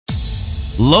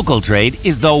LocalTrade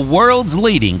is the world's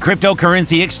leading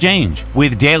cryptocurrency exchange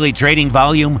with daily trading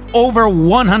volume over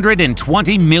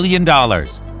 $120 million.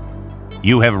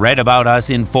 You have read about us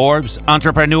in Forbes,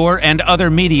 Entrepreneur, and other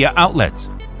media outlets.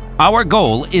 Our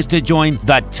goal is to join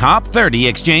the top 30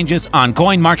 exchanges on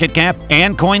CoinMarketCap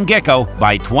and CoinGecko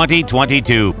by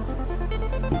 2022.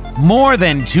 More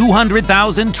than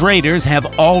 200,000 traders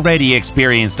have already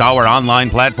experienced our online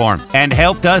platform and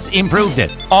helped us improve it,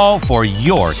 all for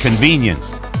your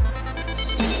convenience.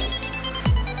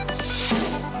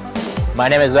 My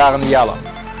name is Aaron Yala.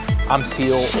 I'm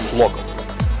CEO of Local.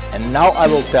 And now I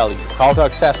will tell you how to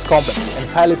access complex and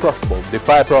highly profitable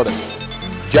DeFi products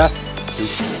just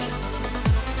through clicks.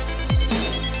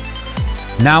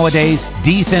 Nowadays,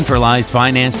 decentralized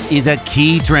finance is a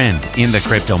key trend in the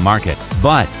crypto market,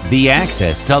 but the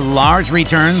access to large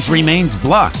returns remains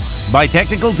blocked by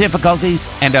technical difficulties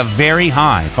and a very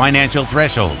high financial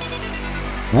threshold.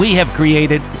 We have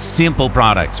created simple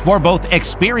products for both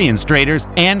experienced traders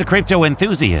and crypto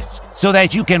enthusiasts so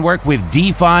that you can work with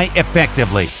DeFi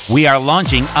effectively. We are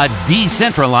launching a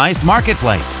decentralized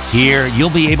marketplace. Here,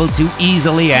 you'll be able to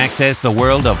easily access the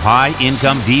world of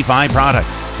high-income DeFi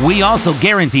products. We also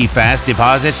guarantee fast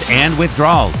deposits and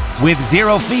withdrawals with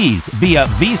zero fees via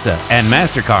Visa and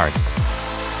MasterCard.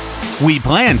 We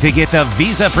plan to get the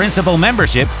Visa Principal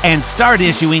membership and start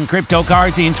issuing crypto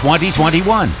cards in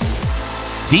 2021.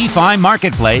 DeFi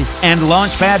Marketplace and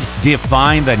Launchpad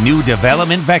define the new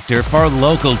development vector for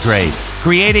LocalTrade,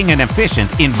 creating an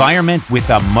efficient environment with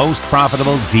the most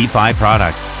profitable DeFi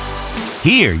products.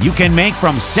 Here, you can make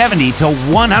from 70 to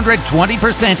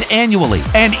 120% annually,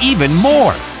 and even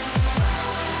more.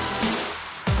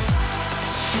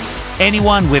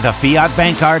 Anyone with a fiat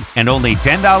bank card and only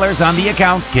 $10 on the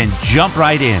account can jump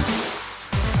right in.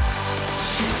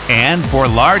 And for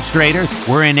large traders,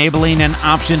 we're enabling an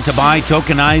option to buy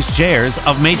tokenized shares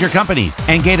of major companies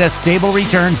and get a stable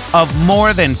return of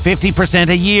more than 50%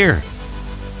 a year.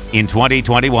 In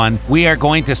 2021, we are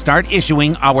going to start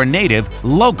issuing our native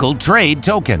LocalTrade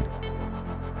token.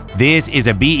 This is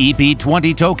a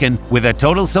BEP20 token with a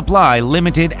total supply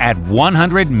limited at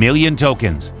 100 million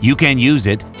tokens. You can use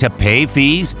it to pay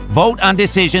fees, vote on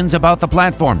decisions about the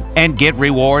platform, and get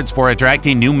rewards for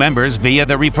attracting new members via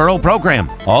the referral program.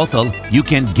 Also, you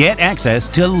can get access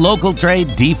to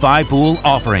LocalTrade DeFi pool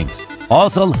offerings.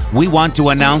 Also, we want to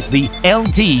announce the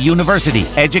LT University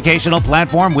educational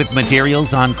platform with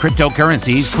materials on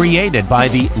cryptocurrencies created by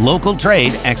the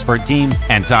LocalTrade expert team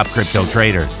and top crypto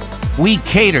traders. We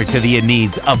cater to the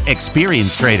needs of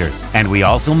experienced traders, and we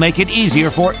also make it easier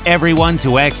for everyone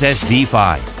to access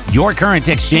DeFi. Your current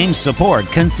exchange support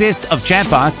consists of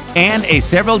chatbots and a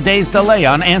several days delay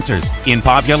on answers in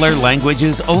popular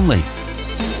languages only.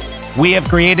 We have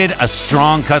created a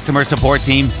strong customer support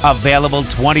team available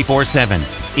 24/7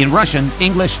 in Russian,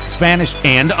 English, Spanish,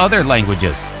 and other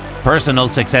languages. Personal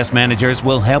success managers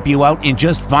will help you out in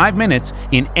just 5 minutes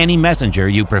in any messenger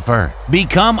you prefer.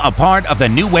 Become a part of the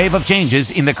new wave of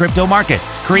changes in the crypto market.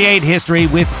 Create history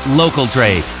with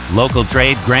LocalTrade.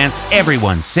 LocalTrade grants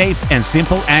everyone safe and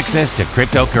simple access to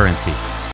cryptocurrency.